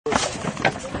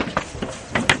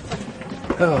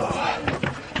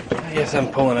I guess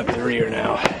I'm pulling up the rear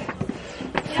now.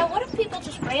 Yeah, what if people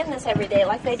just ran this every day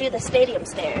like they do the stadium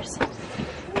stairs?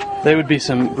 They would be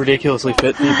some ridiculously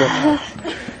fit people.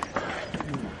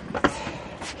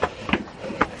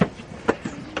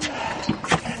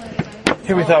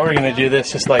 Here we thought we were going to do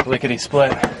this just like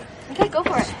lickety-split. Okay, go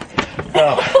for it.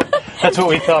 Oh, that's what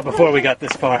we thought before we got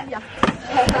this far. Yeah.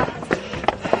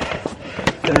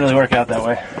 Didn't really work out that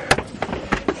way.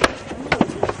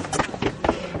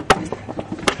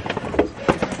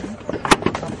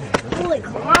 Holy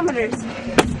kilometers.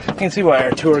 You can see why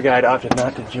our tour guide opted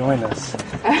not to join us.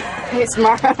 He's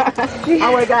smart.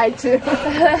 Our guy too.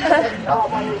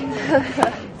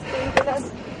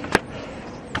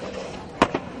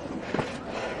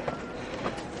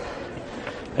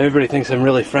 Everybody thinks I'm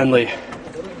really friendly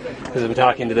because I'm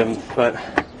talking to them, but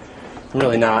I'm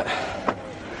really not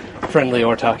friendly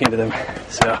or talking to them.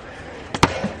 So.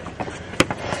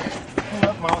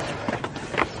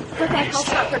 Okay, I'll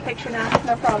stop for a picture now.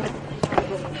 No problem.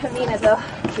 Amina, though.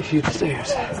 A few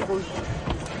stairs.